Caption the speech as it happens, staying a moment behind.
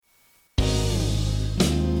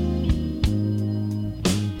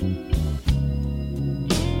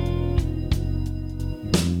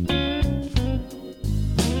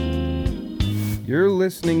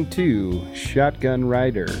listening to Shotgun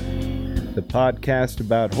Rider, the podcast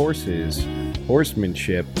about horses,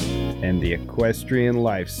 horsemanship, and the equestrian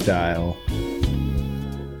lifestyle.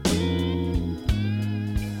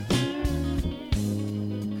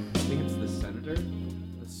 I think it's the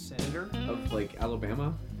senator of like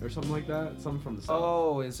Alabama or something like that. Something from the South.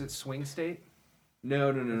 Oh, is it Swing State?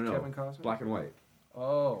 No. Kevin Costner? Black and white.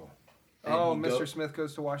 Oh. And Oh, he Mr. Smith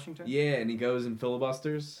Goes to Washington? Yeah, and he goes and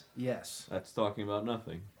filibusters. Yes. That's talking about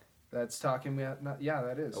nothing. That's talking about, yeah,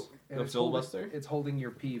 that is. Oh, And a it's filibuster? It's holding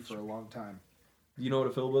your pee for a long time. You know what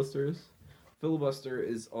a filibuster is? Filibuster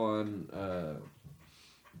is on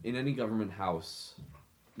in any government house.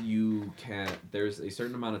 There's a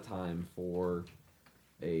certain amount of time for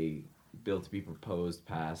a bill to be proposed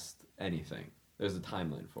past anything. There's a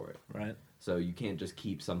timeline for it. Right. So you can't just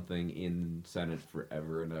keep something in Senate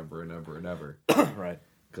forever and ever and ever and ever. Right.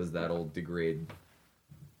 Because that'll degrade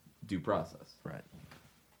due process. Right.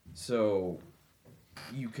 So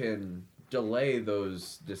you can delay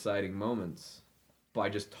those deciding moments by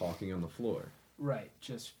just talking on the floor. Right,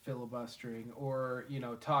 just filibustering or,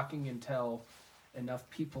 talking until enough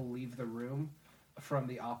people leave the room from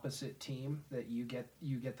the opposite team that you get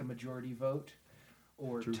the majority vote,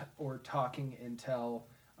 or or talking until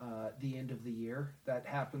the end of the year. That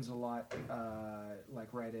happens a lot, like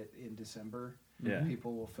in December. Yeah.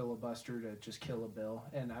 People will filibuster to just kill a bill,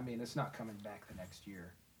 and I mean it's not coming back the next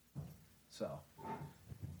year. So.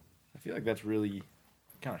 I feel like that's really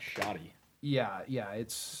kind of shoddy. Yeah,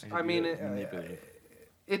 it's. I mean,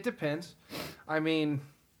 it depends. I mean,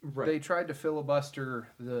 Right. they tried to filibuster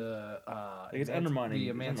the it's undermining the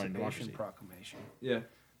democracy. Emancipation Proclamation. Yeah.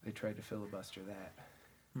 They tried to filibuster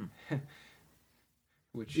that.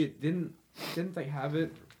 Which It didn't they have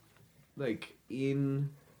it like in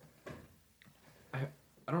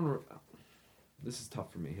I don't know. This is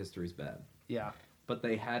tough for me. History's bad. yeah, But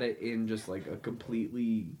they had it in just like a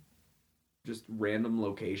completely just random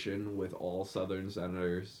location with all Southern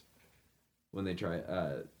senators when they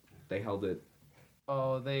held it.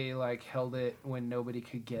 oh, they held it when nobody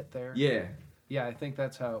could get there. Yeah. Yeah, I think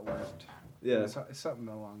that's how it worked. Yeah. It's something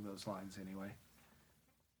along those lines, anyway.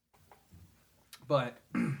 But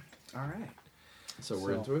all right. So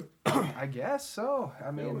we're into it. I guess so. I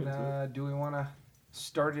we're mean, into do we want to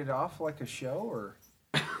start it off like a show, or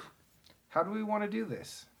how do we want to do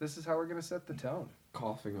this? This is how we're going to set the tone.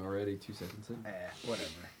 Coughing already 2 seconds in. Whatever.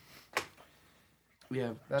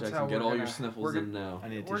 Yeah, That's Jackson, how get we're all gonna- your sniffles we're in now. I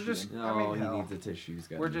need a We're tissue. just- No, I mean, he hell. needs a tissue. He's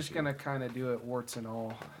got We're an just issue. going to kind of do it warts and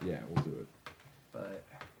all. Yeah, we'll do it. But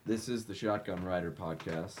This is the Shotgun Rider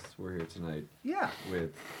podcast. We're here tonight yeah.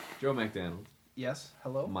 with Joe McDonald, Yes.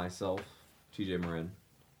 Hello. myself, TJ Moran.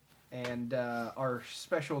 And our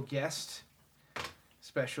special guest,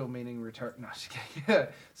 special meaning retard. No, just kidding.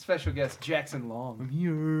 Special guest Jackson Long.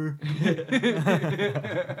 here.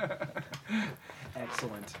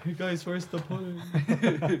 Excellent. Hey guys, where's the pudding?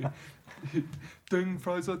 Ding,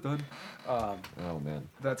 fries are done. Oh man,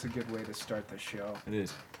 That's a good way to start the show. It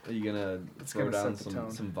is. are you gonna It's throw gonna down set the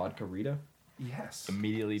tone. some vodka Rita? Yes.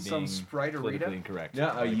 Immediately Some being Sprite-a-Rita? politically incorrect.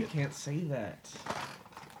 Yeah, I like you it. can't say that.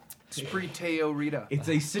 Sprite Rita. It's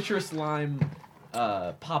a citrus lime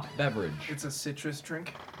pop beverage. It's a citrus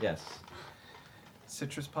drink. Yes,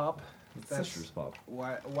 Citrus pop. it's That's- citrus pop.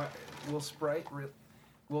 Why will Sprite?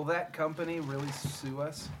 Will that company really sue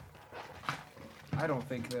us? I don't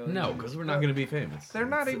think they'll. No, even- because we're not gonna be famous. They're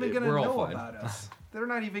not even gonna We're all know fine. about us. They're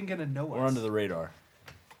not even gonna know us. We're under the radar.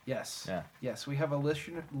 Yes. Yeah. Yes, we have a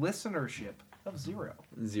listenership of zero.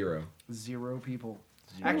 Zero. Zero people.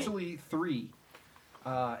 Zero. Actually, 3,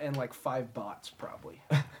 and 5 bots probably.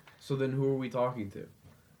 So then, who are we talking to?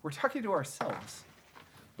 We're talking to ourselves.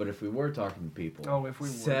 But if we were talking to people, Oh, if we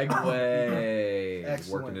were. segue,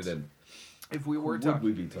 Excellent. working it in. If we were Who would talking,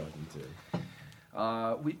 we be talking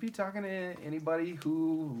to? we'd be talking to anybody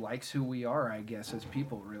who likes who we are, I guess, as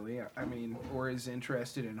people, really. I mean, or is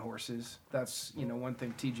interested in horses. That's, one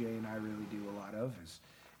thing TJ and I really do a lot of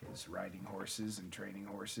is riding horses and training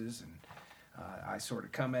horses. And I sort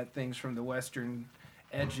of come at things from the western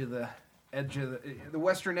edge of the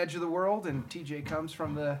western edge of the world, and TJ comes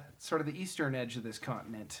from the sort of the eastern edge of this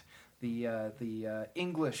continent. The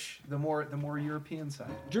English, the more European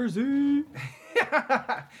side. Jersey.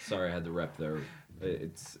 Sorry, I had the rep there.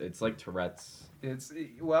 It's like Tourette's. It's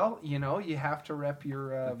well, you have to rep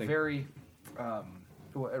your I think- very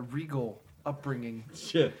regal upbringing.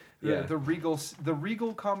 Shit. Yeah. The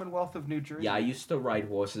regal Commonwealth of New Jersey. Yeah, I used to ride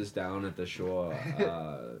horses down at the shore.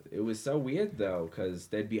 It was so weird though, because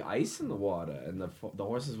there'd be ice in the water, and the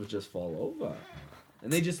horses would just fall over,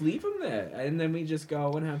 and they just leave them there, and then we just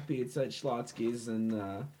go and have pizza at Schlotsky's, and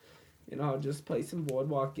just play some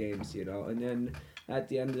boardwalk games, And then at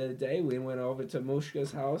the end of the day, we went over to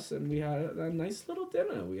Mushka's house and we had a nice little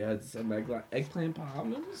dinner. We had some eggplant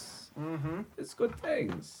parmas. Mm-hmm. It's good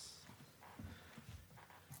things.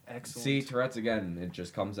 Excellent. See, Tourette's again. It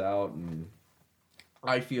just comes out, and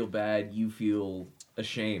I feel bad. You feel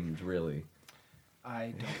ashamed, really.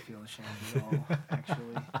 I don't feel ashamed at all,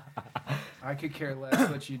 actually. I could care less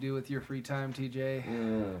what you do with your free time, TJ.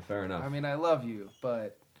 Yeah, fair enough. I mean, I love you,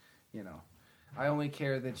 but, I only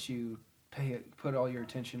care that you put all your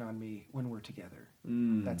attention on me when we're together.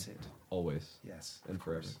 That's it. Always. Yes. And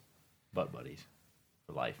forever. Butt buddies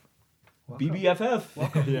for life. Welcome. BBFF.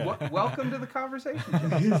 Welcome, Yeah. welcome to the conversation.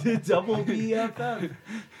 Double BFF.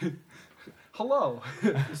 Hello.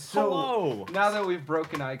 So, Hello. now that we've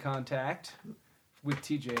broken eye contact, with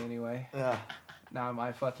TJ anyway, Yeah. now am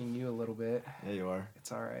I fucking you a little bit? Yeah, you are.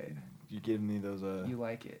 It's all right. You giving me those. You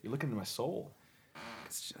like it. You're looking into my soul.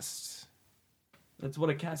 It's just... That's what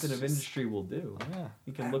a captain of industry will do. Yeah.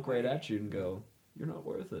 He can look right at you and go, "You're not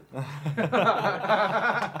worth it."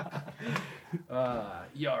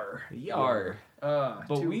 Yar. Yar. But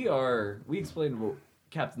two- we explained what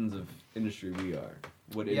captains of industry we are.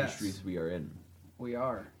 What Yes. industries we are in. We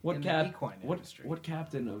are. What in cap? the equine What industry. what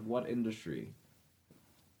captain of what industry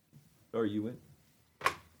are you in?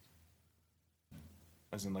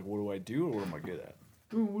 As in, like, what do I do or what am I good at?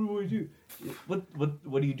 What do I do?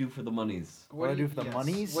 What do you do for the monies? What do I do for the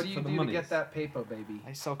monies? What do you For the do to monies. get that paper, baby?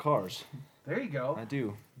 I sell cars. There you go. I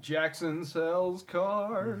do. Jackson sells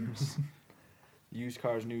cars. Used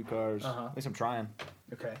cars, new cars. Uh-huh. At least I'm trying.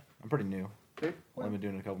 Okay. I'm pretty new. Dude, I've been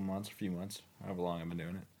doing it a couple months, a few months, however long I've been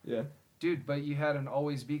doing it. Yeah. dude, but you had an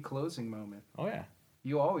always be closing moment. Oh yeah.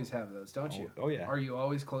 You always have those, don't you? Oh yeah. Are you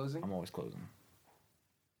always closing? I'm always closing.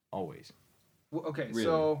 Always. Well, okay, Really?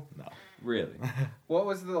 so No. Really? what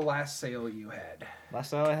was the last sale you had?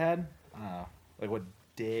 Last sale I had? Like what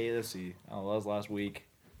day? Let's see. Oh, that was last week.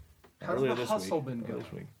 How's Earlier the this hustle week. been Earlier going?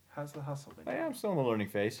 This week. How's the hustle been Oh, yeah, going? I'm still in the learning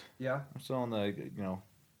phase. Yeah? I'm still in the,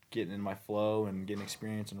 getting in my flow and getting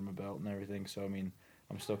experience under my belt and everything. So, I mean,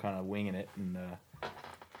 I'm still kind of winging it and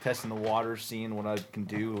testing the waters, seeing what I can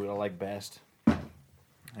do, what I like best.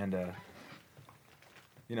 And,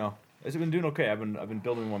 it's been doing okay. I've been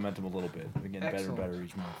building momentum a little bit. I've been getting better and Excellent. better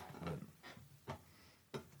each month.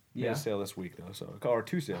 But made Yeah. a sale this week, though. So, or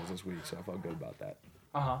 2 sales this week, so I felt good about that.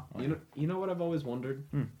 Uh-huh. You know what I've always wondered?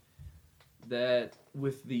 That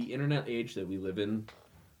with the internet age that we live in,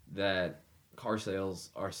 that car sales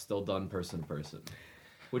are still done person to person,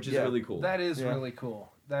 which is Yeah. really cool. That is Yeah. really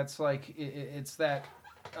cool. That's like, it's that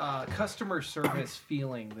customer service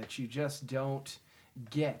feeling that you just don't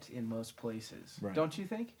get in most places. Right. Don't you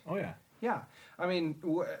think? Oh, yeah. Yeah. I mean,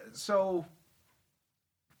 so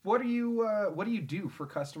what do you do for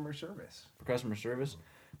customer service? For customer service,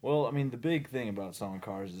 well, I mean, the big thing about selling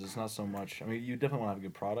cars is it's not so much. I mean, you definitely want to have a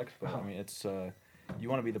good product, but I mean, it's you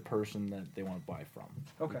want to be the person that they want to buy from.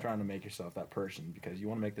 Okay. You're trying to make yourself that person because you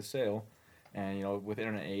want to make the sale, and with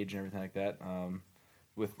internet age and everything like that,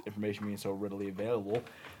 with information being so readily available,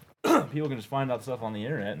 people can just find out stuff on the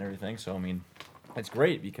internet and everything. So I mean, it's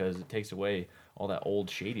great because it takes away all that old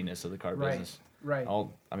shadiness of the car Right. business. Right.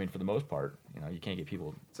 I mean, for the most part, you can't get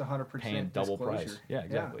people It's 100% paying double disclosure. price. Yeah,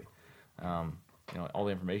 exactly. All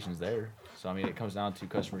the information's there. So I mean, it comes down to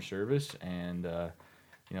customer service and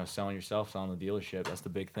selling yourself, selling the dealership. That's the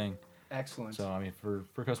big thing. Excellent. So I mean, for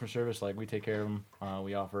customer service, like we take care of them.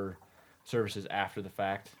 We offer services after the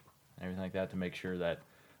fact, and everything like that to make sure that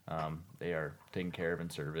they are taken care of in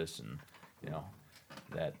service, and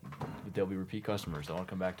that they'll be repeat customers. They'll want to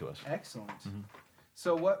come back to us. Excellent. Mm-hmm.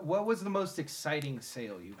 So what was the most exciting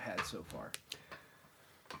sale you've had so far?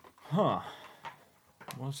 Huh.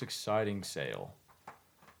 Most exciting sale.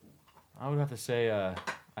 I would have to say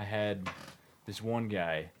I had this one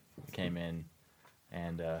guy that came in,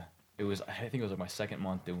 and I think it was like my second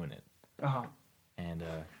month doing it. Uh-huh. And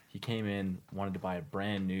he came in, wanted to buy a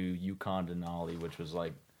brand new Yukon Denali, which was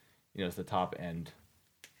like, it's the top end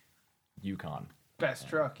Yukon. Best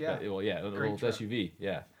truck, yeah. Well, yeah, a Great little truck. SUV,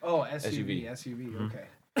 yeah. Oh, SUV, Mm-hmm. okay.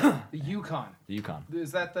 The Yukon. The Yukon.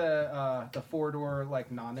 Is that the 4-door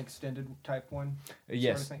like non-extended type one?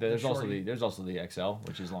 Yes, thing? there's The also shorty? there's also the XL,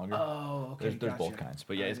 which is longer. Oh, okay. There's both gotcha. kinds,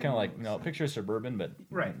 but yeah, I it's didn't kind of know like picture a Suburban, but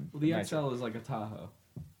Right. Well, the nicer. XL is like a Tahoe.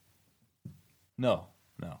 No.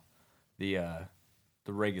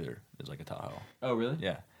 The regular is like a Tahoe. Oh, really?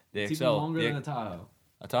 Yeah, the It's XL. even longer than a Tahoe.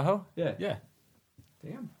 a Tahoe. Yeah. Yeah,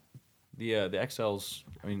 Damn. the XLs.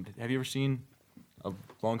 I mean, have you ever seen a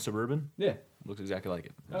long Suburban? Yeah. Looks exactly like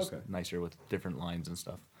it. Just Okay. nicer with different lines and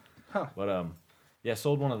stuff. Huh. But yeah,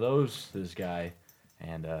 sold one of those to this guy,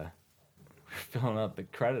 and filling out the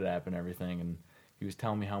credit app and everything, and he was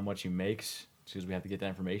telling me how much he makes because we have to get that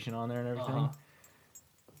information on there and everything. Uh-huh.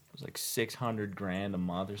 It was like $600,000 a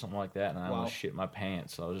month or something like that, and I Wow. almost shit my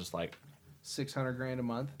pants. So I was just like, $600,000 a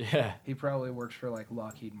month. yeah, He probably works for like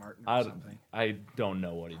Lockheed Martin or I, something. I don't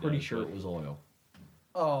know what he Pretty does. sure but- it was oil.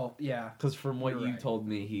 Oh yeah, Because from what You're you right. told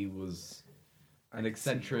me, he was I an can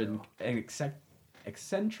see eccentric, oil.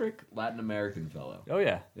 eccentric Latin American fellow. Oh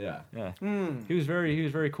yeah, Yeah. yeah. Hmm. He was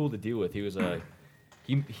very cool to deal with. He was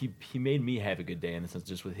he made me have a good day in the sense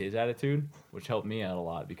just with his attitude, which helped me out a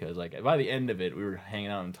lot because like by the end of it we were hanging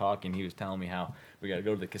out and talking. He was telling me how we got to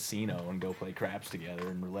go to the casino and go play craps together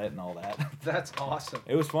and roulette and all that. That's awesome.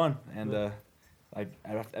 It was fun, and like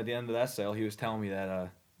at the end of that sale, he was telling me that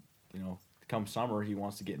you know, come summer he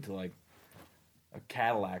wants to get into like a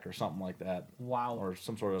Cadillac or something like that, Wow. or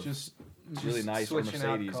some sort of Just really just nice or switching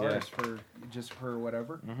Mercedes, out yeah. cars for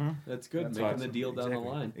whatever. Mm-hmm. That's good. That's Making awesome. the deal down Exactly. the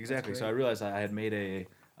line. Exactly. That's So I great. realized I had made a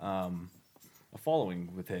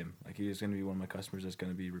following with him. Like he was going to be one of my customers that's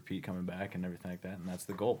going to be repeat coming back and everything like that, and that's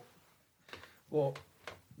the goal. Well,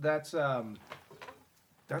 that's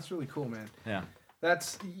really cool, man. Yeah.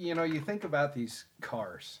 That's, you know, you think about these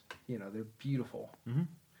cars, you know, they're beautiful. Mhm.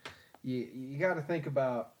 You got to think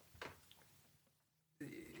about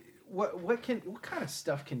what kind of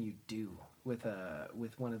stuff can you do with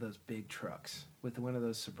one of those big trucks, with one of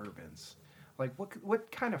those Suburbans? Like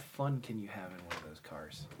what kind of fun can you have in one of those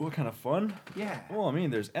cars? What kind of fun? Yeah. Well, I mean,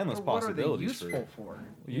 there's endless Or what are they possibilities useful for?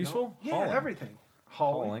 you know? Useful? Yeah, Hauling. everything.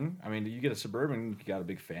 hauling. I mean, you get a Suburban, you got a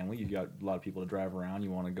big family, you got a lot of people to drive around,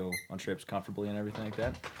 you want to go on trips comfortably and everything like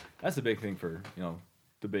that. That's the big thing for, you know,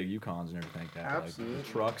 the big Yukons and everything like that. Absolutely. Like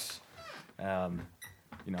the trucks,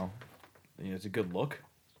 you know, it's a good look.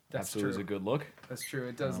 That's Absolutely true. is a good look. That's true.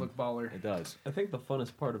 It does look baller. It does. I think the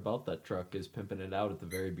funnest part about that truck is pimping it out at the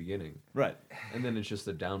very beginning, Right. and then it's just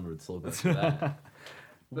a downward slope after that.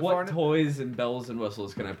 The What Varna- toys and bells and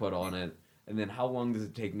whistles can I put on it? And then how long does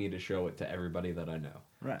it take me to show it to everybody that I know?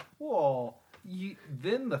 Right. Well,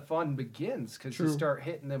 then the fun begins because you True. start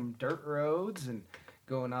hitting them dirt roads and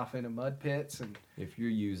going off into mud pits, and If you're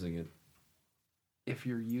using it, if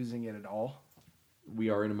you're using it at all, we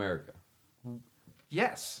are in America,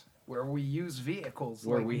 yes, where we use vehicles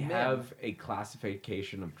where like we men. have a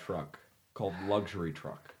classification of truck called luxury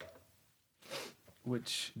truck.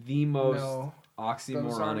 which The most no, those are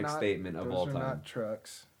oxymoronic not- statement of those all are time. not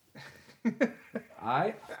trucks.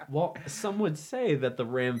 Well, some would say that the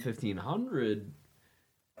Ram 1500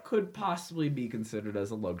 could possibly be considered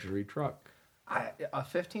as a luxury truck. A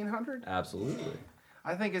 1500? Absolutely.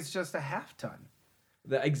 I think it's just a half ton.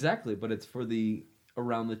 Exactly, but it's for the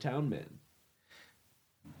around the town man.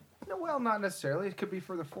 No, well, not necessarily. It could be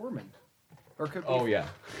for the foreman, or it could be. Oh yeah,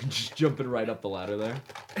 just jumping right up the ladder there.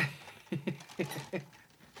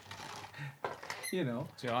 You know.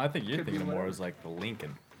 So I think you're Could be thinking more whatever. as like the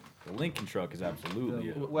Lincoln. The Lincoln truck is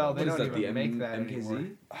absolutely The- well, they What is don't that, even the make that MKZ?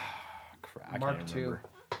 anymore. I Mark can't II. remember.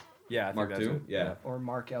 Yeah, I think Mark that's II? it. Yeah. Or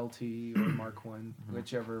Mark LT or Mark One,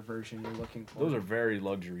 whichever version you're looking for. Those are very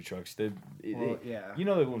luxury trucks. Well, yeah. You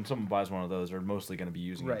know that when someone buys one of those, they're mostly going to be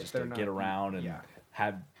using Right, it just to they're not- get around and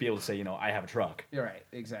yeah. be able to say, you know, I have a truck. You're right,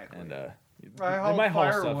 exactly. And I hauled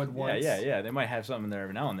firewood stuff. once. Yeah. They might have something in there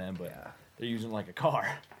every now and then, but Yeah. they're using it like a car.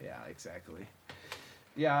 Yeah, exactly.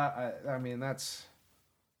 Yeah, I mean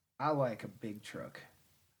I like a big truck,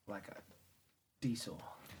 like a diesel.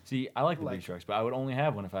 See, I like the Like- big trucks, but I would only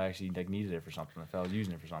have one if I actually like needed it for something. If I was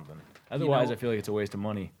using it for something. Otherwise, I feel like it's a waste of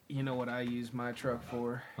money. You know what I use my truck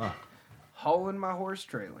for? Huh. Hauling my horse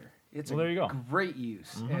trailer. It's Well, there you go. great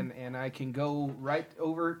use, and I can go right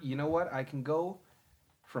over. You know what? I can go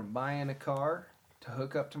from buying a car to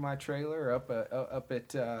hook up to my trailer up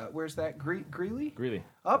at where's that Greeley? Greeley.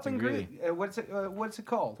 Up It's in Greeley. What's it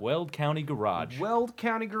called? Weld County Garage. Weld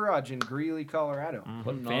County Garage in Greeley, Colorado.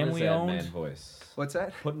 Putting on Family his ad owned. man voice. What's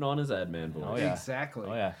that? Putting on his ad man voice. Oh, yeah. Exactly.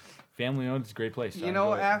 Oh yeah, family owned. It's a great place. I You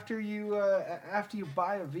know, enjoy it. after you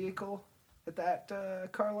buy a vehicle at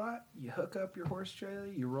that car lot, you hook up your horse trailer,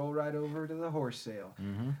 you roll right over to the horse sale.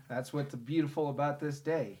 Mhm. That's what's beautiful about this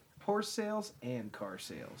day: horse sales and car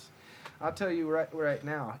sales. I'll tell you right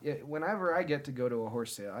now, whenever I get to go to a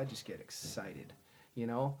horse sale, I just get excited. You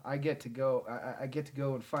know, I get to go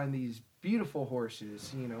and find these beautiful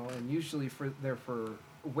horses. You know, and usually they're for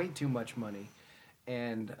way too much money,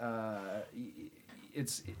 and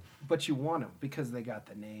but you want them because they got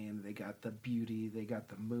the name, they got the beauty, they got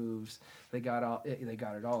the moves, they got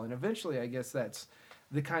it all. And eventually, I guess that's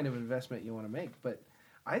the kind of investment you want to make. But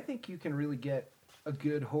I think you can really get a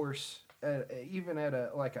good horse even at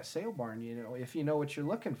a sale barn. You know, if you know what you're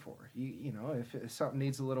looking for. You know, if something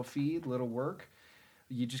needs a little feed, little work,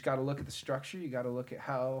 you just got to look at the structure. You got to look at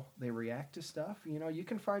how they react to stuff. You know, you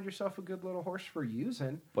can find yourself a good little horse for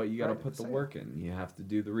using. But you got to right at put the sale. work in. You have to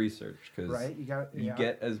do the research because Right, you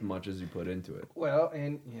get as much as you put into it. well,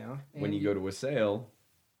 and you know, When and you go to a sale,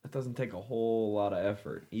 it doesn't take a whole lot of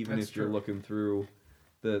effort, even That's if you're true. looking through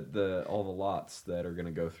the all the lots that are going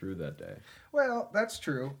to go through that day. Well, that's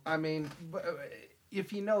true. I mean,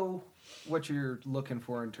 if you know what you're looking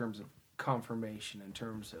for in terms of conformation, in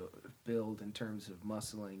terms of build, in terms of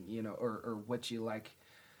muscling, you know, or what you like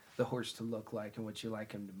the horse to look like and what you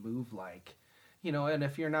like him to move like, you know, and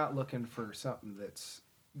if you're not looking for something that's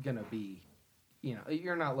gonna be, you know,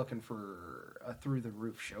 you're not looking for a through the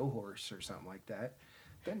roof show horse or something like that,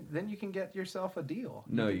 then you can get yourself a deal.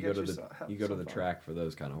 No, can you go get to the yourself- you go to the yourself a- track for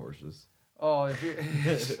those kind of horses. Oh, if you're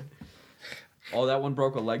Oh, that one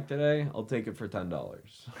broke a leg today. I'll take it for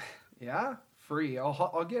 $10. yeah, free.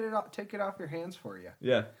 I'll get it out, take it off your hands for you.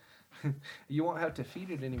 Yeah, You won't have to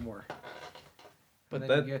feed it anymore. but And then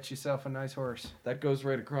that you get yourself a nice horse. that goes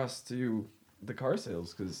right across to the car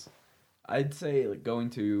sales because I'd say like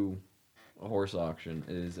going to a horse auction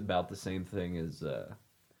is about the same thing as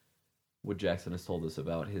what Jackson has told us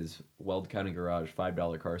about his Weld County Garage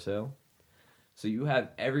 $5 car sale. So you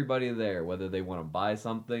have everybody there, whether they want to buy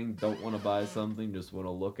something, don't want to buy something, just want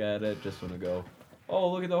to look at it, just want to go, oh,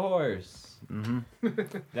 look at the horse. Mm-hmm.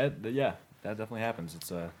 that definitely happens.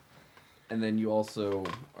 It's And then you also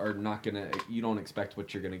are not going to, you don't expect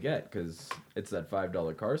what you're going to get because it's that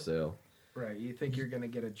 $5 car sale. Right. You think you're going to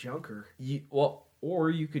get a junker. Or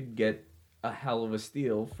you could get a hell of a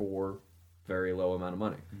steal for very low amount of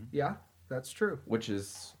money, Yeah, that's true. which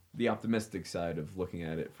is the optimistic side of looking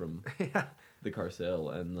at it from Yeah. the car sale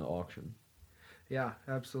and the auction. Yeah,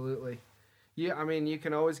 absolutely. Yeah, I mean, you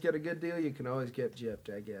can always get a good deal. You can always get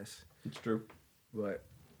gypped, I guess. It's true. But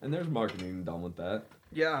And there's marketing done with that,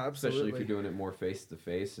 yeah, absolutely. especially if you're doing it more face to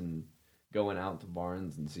face and going out to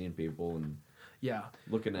barns and seeing people and Yeah.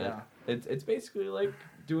 looking at Yeah. it's basically like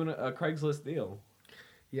doing a Craigslist deal.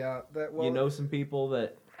 Yeah. That well. You know some people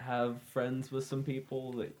that have friends with some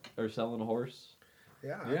people that are selling a horse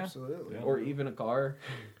Yeah, Yeah. absolutely. Yeah. or even a car.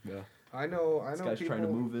 yeah. I know. This I know guy's people trying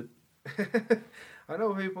to move it. I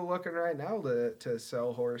know people looking right now to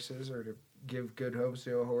sell horses or to give good hopes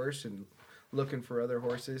to a horse and looking for other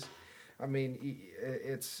horses. I mean,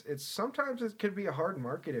 it's sometimes it could be a hard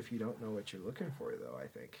market if you don't know what you're looking for, though. I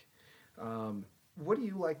think. What do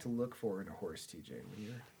you like to look for in a horse, TJ? When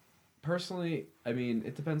you're Personally, I mean,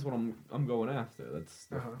 it depends what I'm going after. That's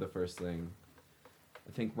the first thing.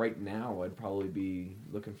 I think right now I'd probably be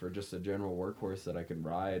looking for just a general workhorse that I can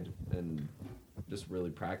ride and just really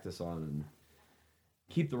practice on and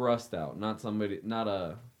keep the rust out. Not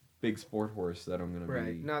a big sport horse that I'm gonna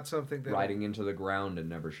right, be not something that riding into the ground and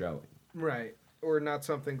never showing. right, or not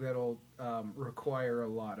something that'll require a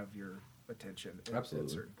lot of your attention at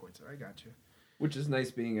Absolutely. certain points. I got you. Which is nice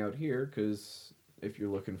being out here because if you're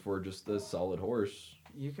looking for just a solid horse,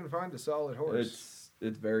 You can find a solid horse.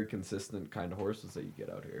 it's very consistent kind of horses that you get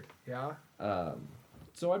out here. Yeah.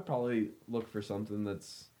 So I'd probably look for something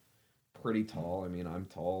that's pretty tall. I mean, I'm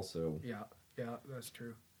tall, so Yeah. Yeah. That's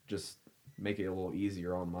true. just make it a little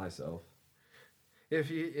easier on myself. If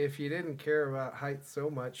you didn't care about height so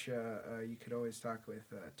much, you could always talk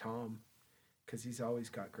with Tom, because he's always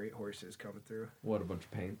got great horses coming through. What, a bunch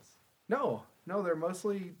of paints? No, they're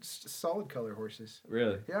mostly solid color horses.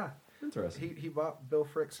 Really? Yeah, Interesting. he bought Bill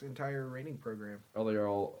Frick's entire reining program. Are they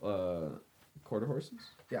all quarter horses?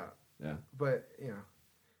 Yeah, Yeah. but you know,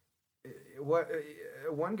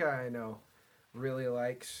 one guy I know really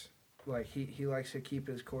likes he likes to keep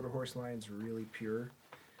his quarter horse lines really pure,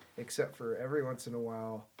 except for every once in a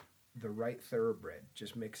while, the right thoroughbred,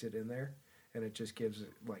 just mix it in there, and it just gives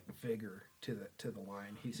it like vigor to the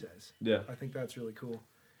line. He says. Yeah. I think that's really cool.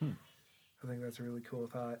 I think that's a really cool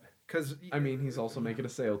thought. Cause I mean, he's also making a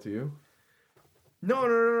sale to you.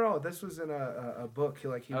 no. This was in a book. He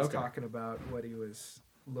was Okay. talking about what he was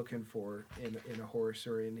looking for in a horse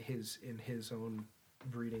or in his own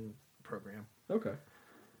breeding program. Okay.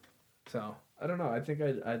 So I don't know. I think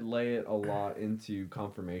I'd lay it a lot into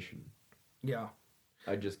confirmation. yeah,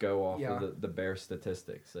 I'd just go off Yeah. of the bare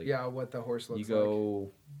statistics. Like, yeah. What the horse looks you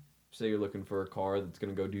go, say you're looking for a car that's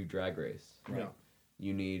going to go do drag race. like. Yeah.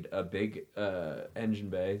 You need a big engine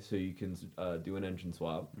bay so you can do an engine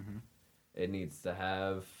swap. Mm-hmm. It needs to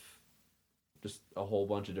have just a whole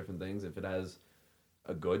bunch of different things. If it has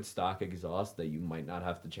a good stock exhaust that you might not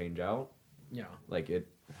have to change out, Yeah. like it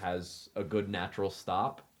has a good natural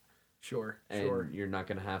stop, Sure. and Sure. you're not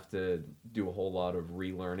going to have to do a whole lot of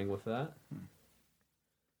relearning with that.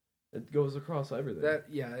 It goes across everything.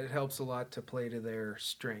 It helps a lot to play to their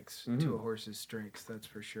strengths, to Mhm. a horse's strengths. That's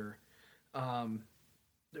for sure.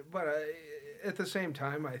 But at the same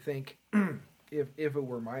time, I think if it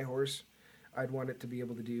were my horse, I'd want it to be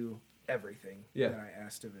able to do everything Yeah. that I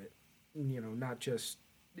asked of it. You know, not just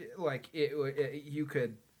like you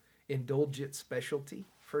could indulge its specialty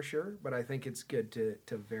for sure, but I think it's good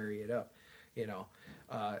to vary it up. You know,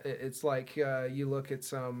 it's like you look at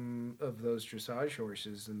some of those dressage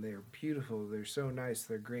horses, and they're beautiful. They're so nice.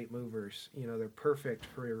 They're great movers. You know, they're perfect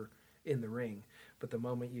for in the ring. But the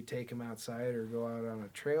moment you take them outside or go out on a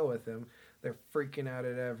trail with them, they're freaking out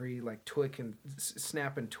at every like twig and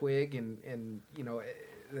snapping twig, and you know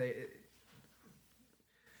they.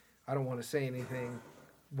 I don't want to say anything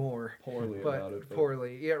more poorly but about it.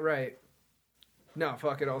 poorly. Yeah, right. No,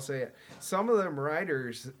 fuck it, I'll say it. Some of them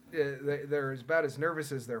riders, they're about as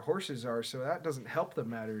nervous as their horses are, so that doesn't help the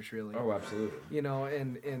matters really. Oh, absolutely. You know,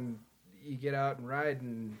 and you get out and ride,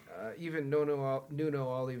 and even Nuno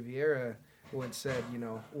Oliveira once said, you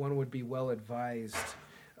know, one would be well advised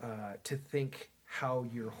to think how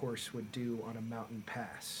your horse would do on a mountain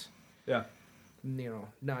pass. Yeah. You know,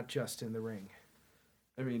 not just in the ring.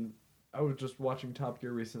 I mean, I was just watching Top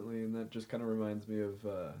Gear recently, and that just kind of reminds me of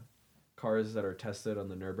cars that are tested on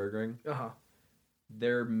the Nürburgring. Uh-huh.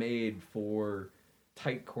 They're made for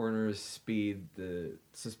tight corners, speed. The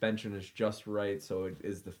suspension is just right, so it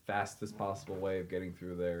is the fastest possible way of getting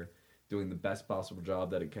through there, doing the best possible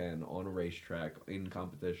job that it can on a racetrack in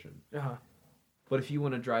competition. Uh-huh. But if you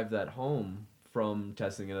want to drive that home from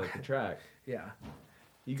testing it at the track, Yeah.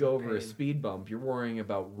 you go a over a pain. speed bump, you're worrying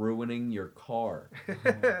about ruining your car.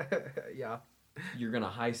 Yeah. You're going to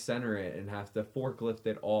high center it and have to forklift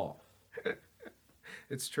it off.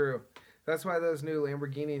 It's true. That's why those new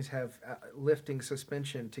Lamborghinis have lifting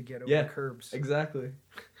suspension to get over Yeah. curbs. Exactly.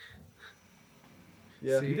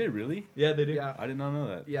 Yeah. See? Do they really? Yeah, they do. Yeah. I did not know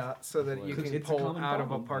that. Yeah, so that you It's can a pull common out of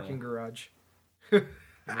a problem, parking yeah. garage.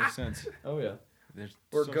 That makes sense. Oh, yeah. There's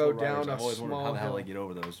Or some go sort of riders, down a I've always wondered how small the hell they hill. get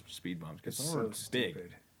over those speed bumps because It's some so are big.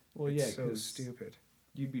 stupid. Well, It's yeah, so 'cause stupid.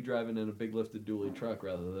 you'd be driving in a big lifted dually truck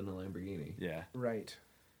rather than a Lamborghini. Yeah, Right.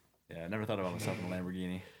 yeah. I never thought about myself in a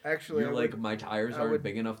Lamborghini. Actually, You're I like, would, my tires I aren't would-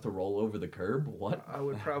 big enough to roll over the curb? What? I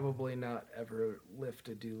would probably not ever lift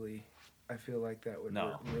a dually. I feel like that would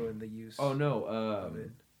No. ruin the use. Oh, no. Of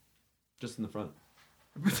it. Just in the front.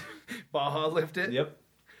 Baja lift it? Yep.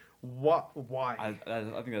 What? Why? I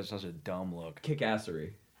think that's such a dumb look.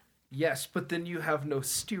 Kick-assery. Yes, but then you have no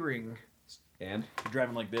steering. And? You're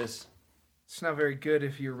driving like this. It's not very good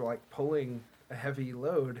if you're like pulling a heavy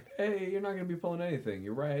load. Hey, you're not going to be pulling anything.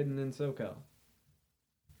 You're riding in SoCal.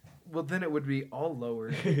 Well, then it would be all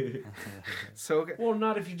lowered. So Well,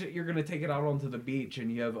 not if you're going to take it out onto the beach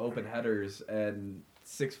and you have open headers and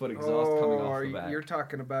 6-foot exhaust coming off the back. You're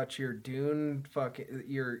talking about your dune fucking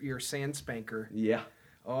your sand spanker. Yeah.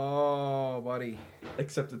 Oh, buddy,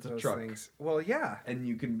 Except it's a those truck. things. Well, yeah. And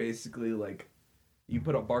you can basically, like, you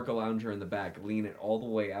put a Barca Lounger in the back, lean it all the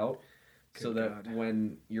way out, so Good that God.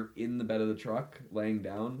 when you're in the bed of the truck, laying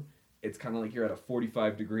down, it's kind of like you're at a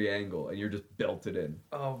 45-degree angle, and you're just belted in.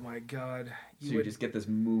 Oh my God. You just get this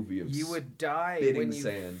movie of You would die spitting when you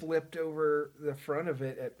sand. flipped over the front of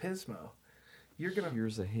it at Pismo. You're gonna,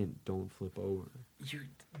 Here's a hint: don't flip over.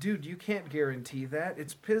 dude. You can't guarantee that.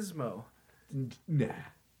 It's Pismo, Nah.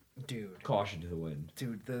 dude. Caution to the wind.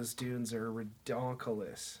 Dude, those dunes are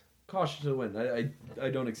redonkulous. Caution to the wind. I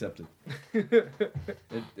don't accept it.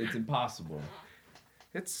 It's impossible.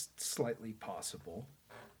 It's slightly possible.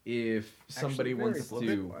 If somebody Actually, wants very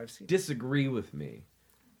to flip. I've seen- disagree with me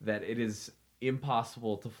that it is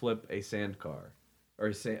impossible to flip a sand car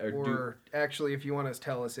Or actually, if you want to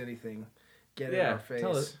tell us anything, get in yeah, our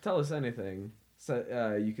face. tell us anything.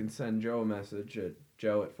 So, you can send Joe a message at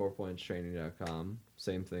joe@4pointstraining.com.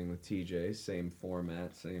 Same thing with TJ, same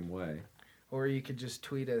format, same way. Or you could just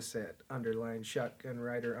tweet us at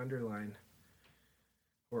 _shotgunrider_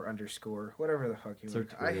 or underscore, whatever the fuck you It's our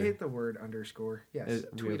want. I Twitter. hate the word underscore. Yes,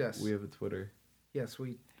 tweet us. We have a Twitter. Yes,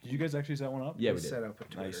 we Did you guys actually set one up? Yeah, we did. set up a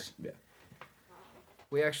Twitter. Nice. Yeah.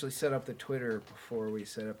 We actually set up the Twitter before we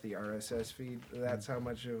set up the RSS feed. That's how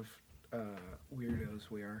much of weirdos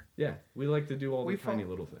we are. Yeah, we like to do all We the tiny fo-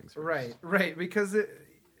 little things. first. Right, because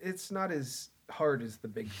it's not as hard as the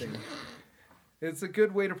big thing. It's a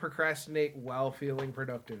good way to procrastinate while feeling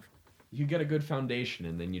productive. You get a good foundation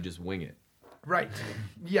and then you just wing it. Right.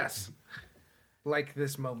 Yes. Like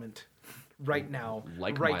this moment. Right now.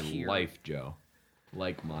 Like right my here. life, Joe.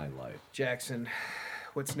 Like my life. Jackson,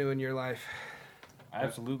 what's new in your life?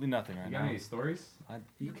 Absolutely nothing right You now. got any stories? I-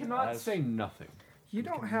 You cannot I've- say nothing. You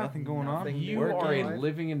don't have nothing going on? nothing You more are in a life.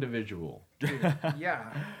 living individual.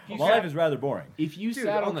 Yeah. You My sat- life is rather boring. If you Dude,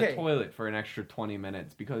 sat on the okay. toilet for an extra 20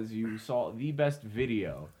 minutes because you saw the best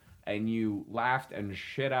video and you laughed and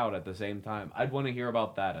shit out at the same time, I'd want to hear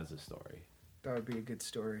about that as a story. That would be a good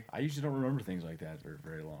story. I usually don't remember things like that for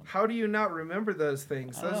very long. How do you not remember those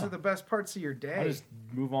things? I don't Those know. are the best parts of your I day. just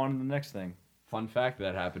move on to the next thing. Fun fact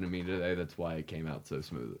that happened to me today. That's why it came out so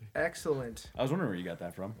smoothly. Excellent. I was wondering where you got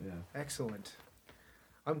that from. Yeah. Excellent.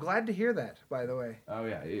 I'm glad to hear that, by the way. Oh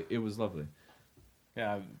yeah, it was lovely.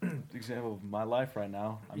 Yeah, example of my life right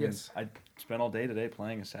now. I mean, Yes. I spent all day today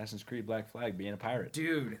playing Assassin's Creed Black Flag, being a pirate.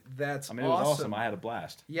 Dude, that's I mean, it was awesome. awesome. I had a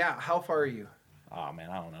blast. Yeah, how far are you? Oh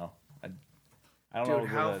man, I don't know. I don't know. Dude,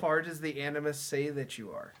 how where far does the Animus say that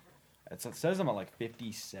you are? It says I'm at like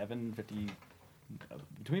 57, 50,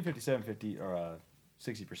 between 57 50 or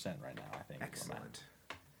 60% right now, I think. is where I'm at. Excellent.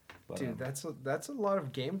 But, Dude, that's a lot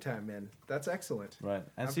of game time, man. That's excellent. right.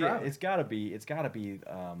 And I'm see, proud. it's gotta be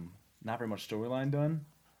not very much storyline done,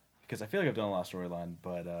 because I feel like I've done a lot of storyline,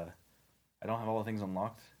 but I don't have all the things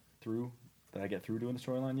unlocked through that I get through doing the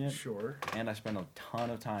storyline yet. Sure. And I spend a ton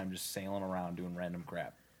of time just sailing around doing random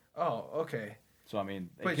crap. Oh, okay. So I mean,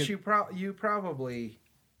 it But could- you probably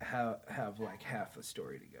have like half the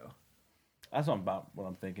story to go. that's what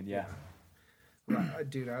I'm thinking. Yeah.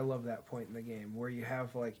 Dude, I love that point in the game where you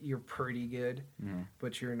have like you're pretty good, Mhm.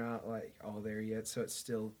 but you're not like all there yet, so it's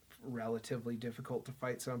still relatively difficult to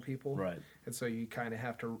fight some people. Right. And so you kind of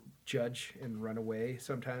have to judge and run away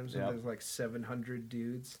sometimes. Yep. And there's like 700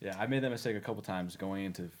 dudes. Yeah, I made that mistake a couple times going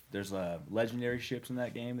into. There's legendary ships in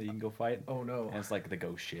that game that you can go fight, Oh no, and it's like the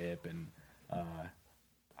Ghost ship and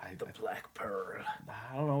the Black Pearl.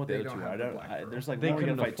 I don't know what the They other don't two have are. I the don't, Black I, Pearl. there's like They one where you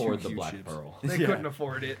couldn't gotta fight afford two the huge Black ships. Pearl. They Yeah. couldn't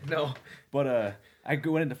afford it. No. But I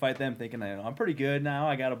went in to fight them thinking I'm pretty good now.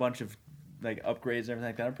 I got a bunch of like upgrades and everything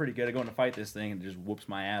like that. I'm pretty good at going to fight this thing, and it just whoops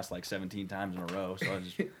my ass like 17 times in a row. So I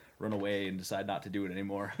just run away and decide not to do it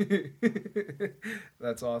anymore.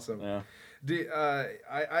 That's awesome. Yeah.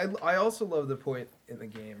 I also love the point in the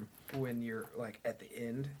game when you're like at the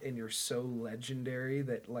end and you're so legendary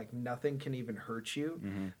that like nothing can even hurt you.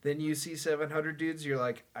 Mm-hmm. Then you see 700 dudes, you're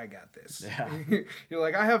like, I got this. Yeah. You're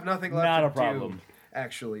like, I have nothing left Not to a problem. do,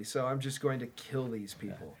 actually, so I'm just going to kill these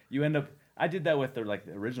people. You end up. I did that with the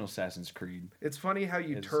original Assassin's Creed. It's funny how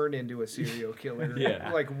you It's- turn into a serial killer. Yeah.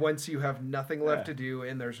 Like once you have nothing left Yeah. to do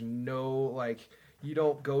and there's no like you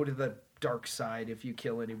don't go to the dark side if you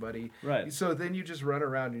kill anybody. Right. So then you just run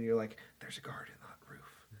around and you're like, there's a guard in that roof.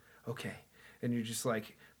 Okay. And you're just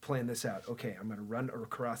like plan this out. Okay, I'm gonna run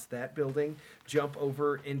across that building, jump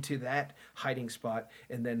over into that hiding spot,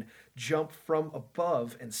 and then jump from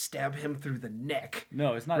above and stab him through the neck.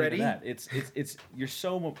 No, it's not Ready? even that. It's you're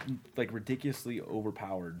so like ridiculously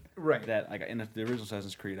overpowered. Right. That like in the original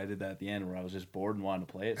Assassin's Creed, I did that at the end where I was just bored and wanted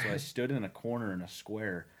to play it. So I stood in a corner in a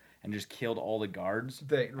square and just killed all the guards.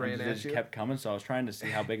 That and ran they at just you. kept coming. So I was trying to see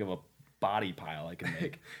how big of a body pile I could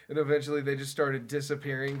make. And eventually they just started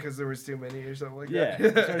disappearing because there was too many or something like Yeah,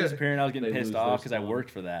 that. I started disappearing. I was getting They pissed lose their off because I spawn.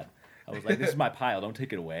 worked for that. I was like, "This is my pile. Don't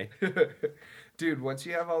take it away." Dude, once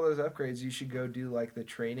you have all those upgrades, you should go do like the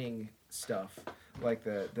training stuff, like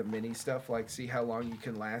the mini stuff, like see how long you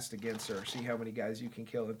can last against or see how many guys you can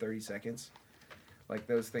kill in 30 seconds. Like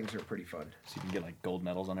those things are pretty fun. So you can get like gold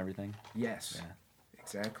medals on everything. Yes. Yeah.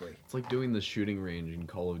 Exactly. It's like doing the shooting range in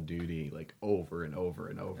Call of Duty like over and over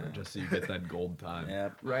and over just so you get that gold time.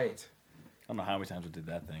 Yep. Right. I don't know how many times we did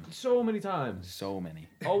that thing. So many times. So many.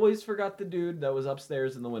 Always forgot the dude that was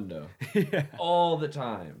upstairs in the window. Yeah. All the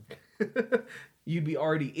time. You'd be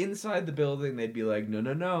already inside the building. They'd be like,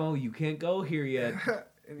 no, you can't go here yet.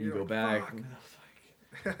 And You you're go like, back.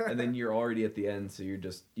 "Fuck." And then you're already at the end, so you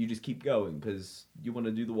just keep going because you want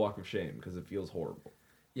to do the walk of shame because it feels horrible.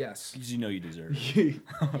 Yes. Because you know you deserve it.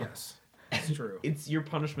 Yes. It's true. It's your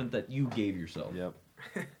punishment that you gave yourself. Yep.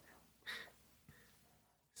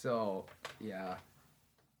 So, yeah.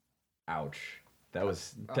 Ouch. That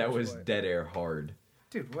was Ouch, what? dead air hard.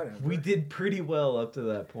 Dude, whatever. We did pretty well up to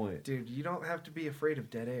that point. Dude, you don't have to be afraid of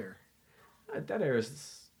dead air. Dead air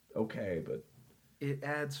is okay, but It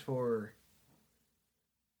adds for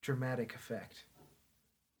dramatic effect.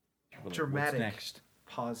 What's Dramatic. next?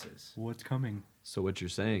 Pauses. What's coming? so what you're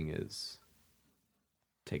saying is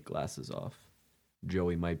take glasses off.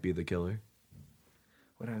 Joey might be the killer.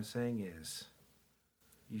 What I'm saying is,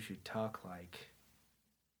 you should talk like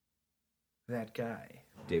that guy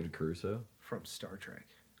David Caruso. from Star Trek.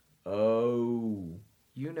 Oh,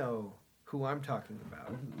 You know who I'm talking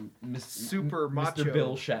about. Miss, Super Mr. macho.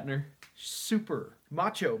 Bill Shatner. Super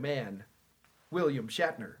macho man, William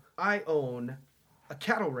Shatner. I own a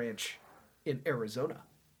cattle ranch in Arizona.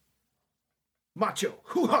 Macho.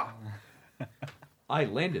 Hoo-ha! I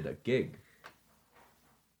landed a gig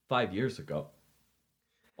 5 years ago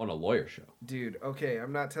on a lawyer show. Dude, okay,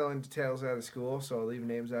 I'm not telling details out of school, so I'll leave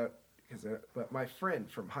names out. But my friend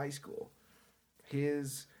from high school,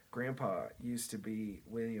 his grandpa used to be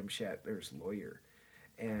William Shatner's lawyer.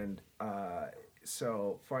 And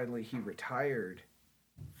so finally he retired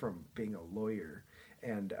from being a lawyer.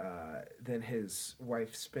 And then his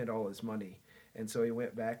wife spent all his money. And so he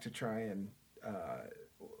went back to try and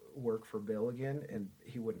work for Bill again, and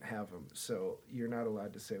he wouldn't have him. So you're not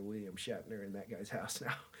allowed to say William Shatner in that guy's house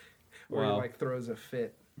now. Where Wow. he like throws a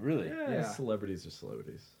fit. Really? Yeah. Celebrities are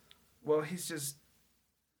celebrities. Well, he's just,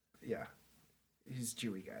 yeah, he's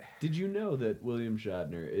Jewy guy. Did you know that William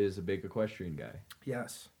Shatner is a big equestrian guy?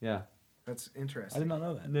 Yes, Yeah. that's I interesting. did not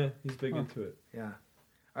know that. No, he's big Huh. into it. Yeah,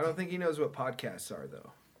 I don't think he knows what podcasts are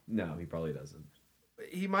though. No, he probably doesn't.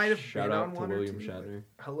 He might have Shout been out on to one William or two. but- Shatner.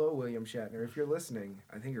 Hello, William Shatner. If you're listening,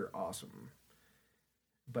 I think you're awesome.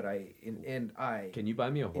 But I Can you buy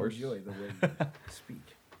me a horse? enjoy the way you speak.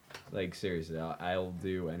 Like, seriously, I'll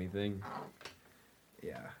do anything.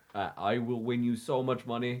 Yeah. I will win you so much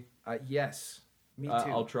money. Yes. Me too.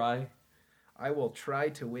 I'll try. I will try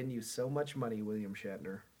to win you so much money, William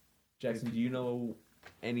Shatner. Jackson, do you know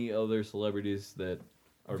any other celebrities that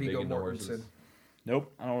are big Viggo into Mortensen. horses?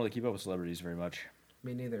 Nope. I don't really keep up with celebrities very much.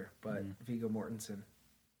 Me neither, but Viggo Mortensen.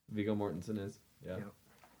 Viggo Mortensen is. Yeah. Yeah.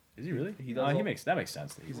 Is he really? He does He all- makes that makes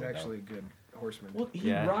sense. That He's would, though. actually a good horseman. Well, he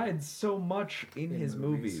Yeah. rides so much in his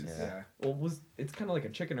movies. Yeah. Well, it's kind of like a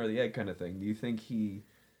chicken or the egg kind of thing. Do you think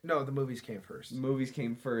No, the movies came first. movies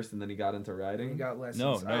came first and then he got into riding? He got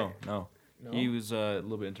lessons. No. No? He was a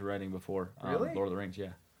little bit into writing before. Really? Lord of the Rings.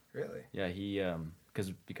 Yeah. Really? Yeah. He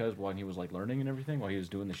because when he was like learning and everything while he was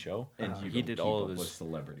doing the show, And and you he don't did keep all up of with his.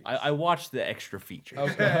 celebrities. I watched the extra features.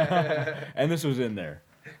 Okay. And this was in there.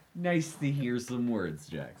 Nice to hear some words,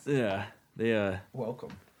 Jackson. Yeah. They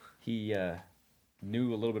Welcome. he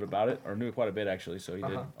knew a little bit about it, or knew quite a bit actually. So he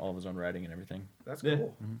did Uh-huh. all of his own writing and everything. That's Yeah.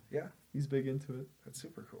 cool. Yeah, He's big into it. that's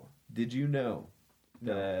super cool. Did you know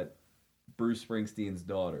No. that Bruce Springsteen's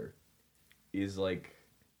daughter is like,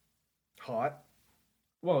 Hot.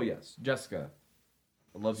 well, yes, Jessica.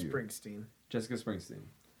 I love you. Springsteen. Jessica Springsteen.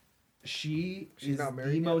 She's She's not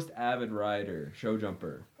married the yet? most avid rider, show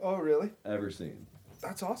jumper Oh, really? ever seen.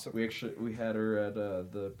 That's awesome. We had her at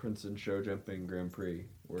the Princeton Show Jumping Grand Prix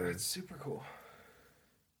where That's super cool.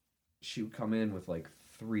 she would come in with like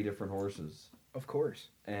 3 different horses. Of course.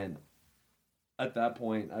 And at that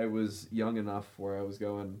point, I was young enough where I was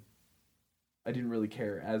going, I didn't really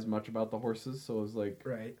care as much about the horses, so I was like,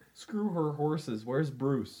 Right. screw her horses, where's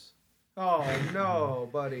Bruce? Oh no,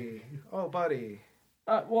 buddy. Oh, buddy.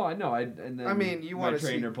 Well, I know. And then I mean, you my wanna see-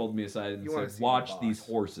 trainer pulled me aside and you wanna said, see the watch boss." these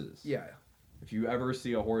horses. Yeah. If you ever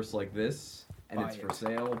see a horse like this and Buy it's for it.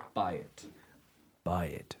 sale, buy it. Buy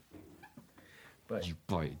it. But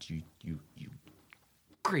buy it, you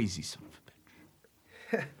crazy son of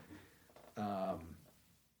a bitch.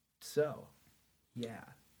 so, yeah,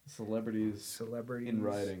 Celebrities. celebrities In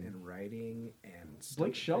writing. and stuff Blake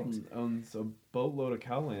like Shelton things. owns a boatload of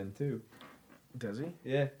cowland too. Does he?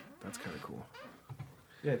 Yeah. That's kind of cool.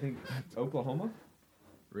 Yeah, I think Oklahoma.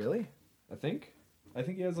 Really? I think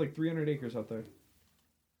he has like 300 acres out there.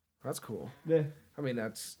 That's cool. Yeah. I mean,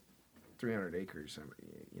 that's 300 acres. I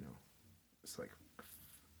mean, you know, it's like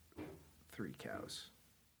 3 cows.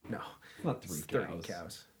 No, Not it's 3 30 cows.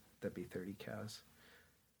 cows. That'd be 30 cows.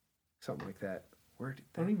 Something like that. Where did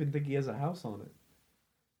I don't even think he has a house on it.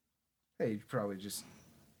 Hey, probably just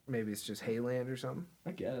maybe it's just hayland or something.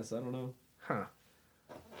 I guess. I don't know. Huh.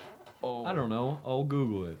 Oh, I don't know. I'll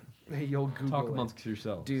Google it. Hey, you'll Google Talk it. amongst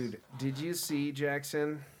yourselves. Dude, did you see,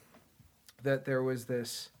 Jackson, that there was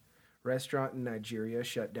this restaurant in Nigeria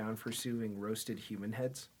shut down for serving roasted human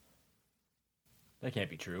heads? That can't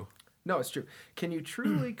be true. No, it's true. Can you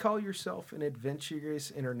truly call yourself an adventurous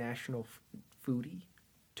international foodie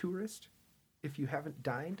tourist if you haven't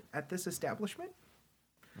dined at this establishment?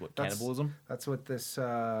 What, That's- cannibalism? That's what this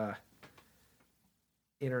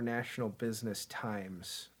International Business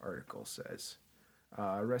Times article says.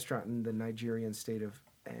 A restaurant in the Nigerian state of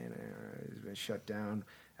has been shut down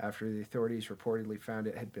after the authorities reportedly found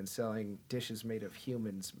it had been selling dishes made of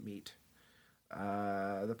humans' meat.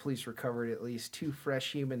 The police recovered at least 2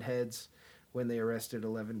 fresh human heads when they arrested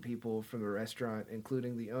 11 people from the restaurant,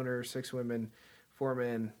 including the owner, 6 women, 4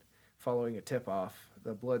 men, following a tip-off.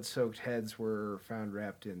 The blood-soaked heads were found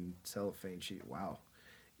wrapped in cellophane sheet. Wow.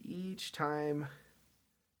 Each time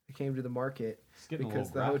I came to the market, It's getting because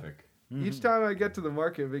a the little graphic. each time I get to the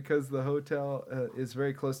market, because the hotel is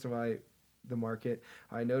very close to my the market.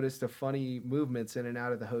 I noticed a funny movements in and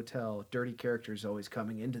out of the hotel. Dirty characters always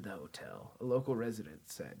coming into the hotel. A local resident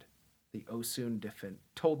said.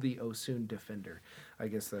 Told the Osun Defender. I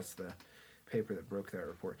guess that's the paper that broke that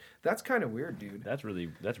report. That's kind of weird, dude. That's really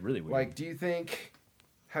weird. Like,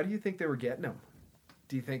 how do you think they were getting them?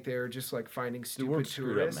 Do you think they were just like finding stupid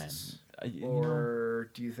tourists? Or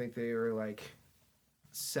do you think they were like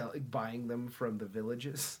buying them from the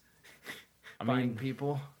villages? Buying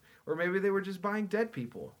people? Or maybe they were just buying dead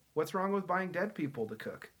people. What's wrong with buying dead people to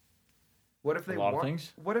cook? What if they lot of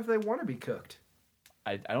things? What if they want to be cooked?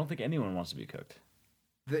 I don't think anyone wants to be cooked.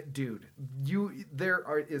 Dude,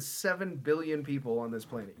 there is 7 billion people on this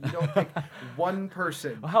planet. You don't think one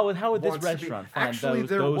person? How would this restaurant find Actually, those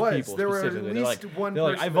There people were at specifically? least one They're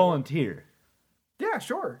like, person I volunteer. Yeah,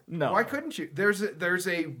 sure. No. Why couldn't you? There's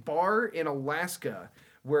a bar in Alaska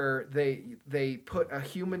where they put a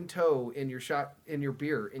human toe in your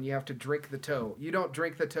beer and you have to drink the toe. You don't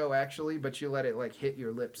drink the toe actually, but you let it like hit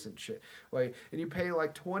your lips and shit. Like, and you pay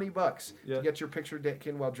like $20 to get your picture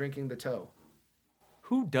taken while drinking the toe.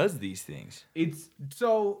 Who does these things? It's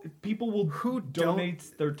So people will Who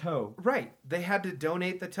donates their toe. right, they had to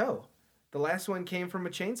donate the toe. The last one came from a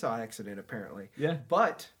chainsaw accident apparently. Yeah.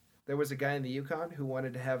 But there was a guy in the Yukon who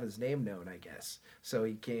wanted to have his name known, I guess. So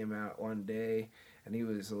he came out one day and he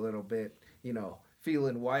was a little bit,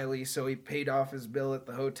 feeling wily. So he paid off his bill at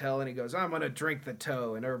the hotel and he goes, I'm going to drink the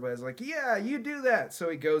toe. And everybody's like, yeah, you do that. So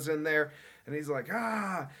he goes in there and he's like,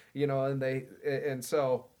 and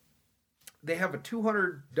so they have a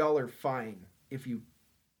 $200 fine if you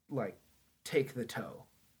like take the toe,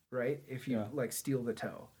 right? If you like steal the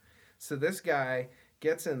toe. So this guy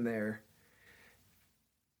gets in there,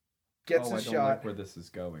 gets a I don't shot, like where this is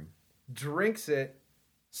going. drinks it,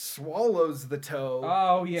 swallows the toe.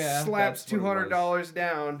 Oh yeah, slaps that's what it was. $200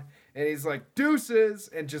 down, and he's like deuces,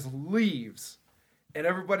 and just leaves, and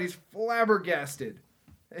everybody's flabbergasted.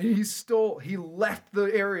 And he left the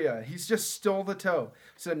area. He's just stole the toe.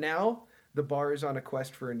 So now the bar is on a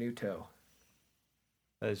quest for a new toe.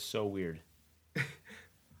 That is so weird.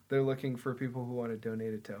 They're looking for people who want to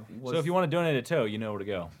donate a toe. So if you want to donate a toe, you know where to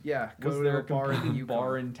go. Yeah, Was go there to a a bar in the competing Yukon.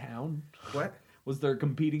 bar in town? What? Was there a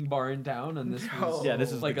competing bar in town, and this No. was Yeah,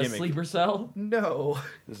 this is like the a gimmick. sleeper cell? No.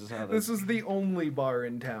 This is how This was the only bar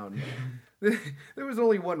in town. There was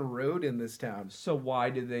only one road in this town. So why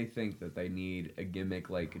do they think that they need a gimmick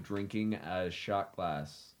like drinking a shot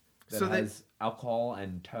glass that So that- has alcohol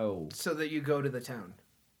and toe? So that you go to the town.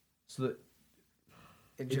 So that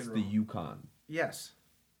In it's general. the Yukon. Yes.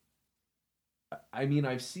 I mean,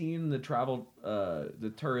 I've seen the the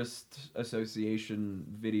tourist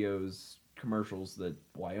association videos, commercials that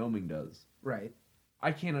Wyoming does. Right.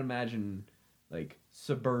 I can't imagine like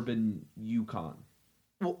suburban Yukon.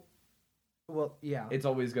 Well, yeah. It's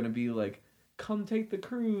always going to be like, come take the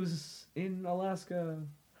cruise in Alaska.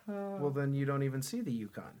 Well, then you don't even see the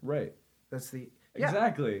Yukon. Right. That's the... Yeah.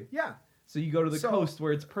 Exactly. Yeah. So you go to the So- coast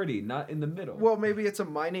where it's pretty, not in the middle. Well, maybe it's a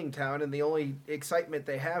mining town, and the only excitement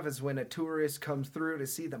they have is when a tourist comes through to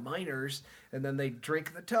see the miners, and then they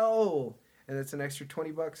drink the toe, and it's an extra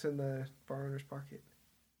 $20 in the bar owner's pocket.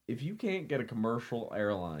 if you can't get a commercial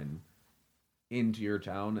airline into your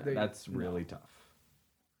town, that's really tough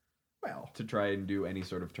Well, to try and do any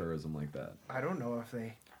sort of tourism like that. I don't know if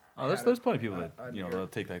they... Oh, there's plenty of people that I'd they'll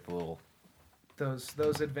take like the little Those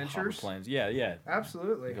hover adventures? planes. Yeah.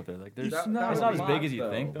 Absolutely. Like up there, like there's, That- it's that not would as be big as you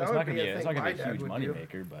though. think. That It's would not gonna be be. a It's thing not gonna my be a dad huge would money do.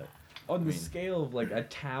 maker, but On the mean- scale of like a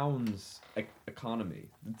town's economy,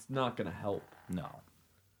 it's not going to help. no.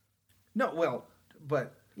 No, well,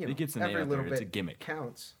 but, you know, It gets the name every out little there. bit It's a gimmick.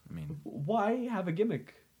 counts. I mean, Why have a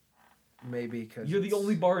gimmick? Maybe because You're the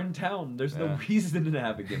only bar in town. There's no Yeah. reason to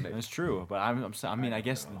have a gimmick. that's true. But I mean, I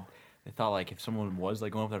guess they thought like if someone was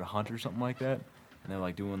like going up there to hunt or something like that, and they're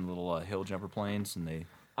like doing little hill jumper planes, and they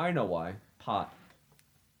I know why. Pot.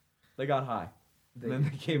 They got high. And then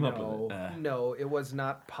they came up with it. No, it was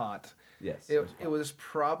not pot. Yes. It was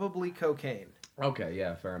probably cocaine. Okay,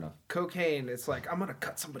 yeah, fair enough. Cocaine, it's like, I'm going to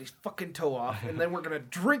cut somebody's fucking toe off, and then we're going to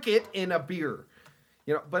drink it in a beer.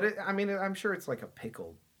 You know, but I'm sure it's like a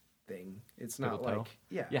pickled thing. It's not Pickled toe? like,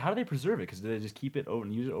 yeah. yeah. How do they preserve it? Because do they just keep it over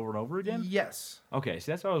and use it over and over again? Yes. Okay,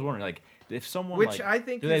 see that's what I was wondering. Like if someone Which like, I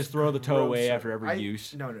think do they is just throw the toe away grosser. after every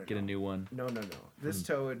use? No. Get a new one. No. This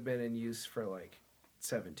toe had been in use for like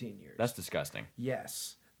 17 years. That's disgusting.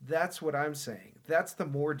 Yes. That's what I'm saying. That's the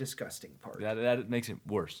more disgusting part. That makes it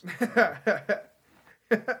worse. You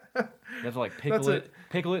have to like That's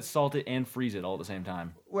pickle it, salt it, and freeze it all at the same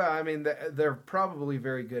time. Well, I mean, they're probably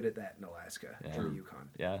very good at that in Alaska Yeah. and the Yukon.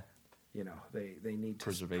 Yeah, You know, they need to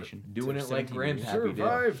preservation. Doing it like 17 years. Grandpappy did.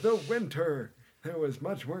 survive the winter. There was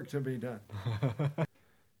much work to be done.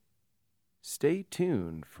 Stay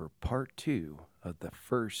tuned for part 2 of the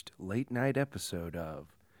first late night episode of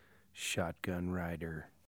Shotgun Rider.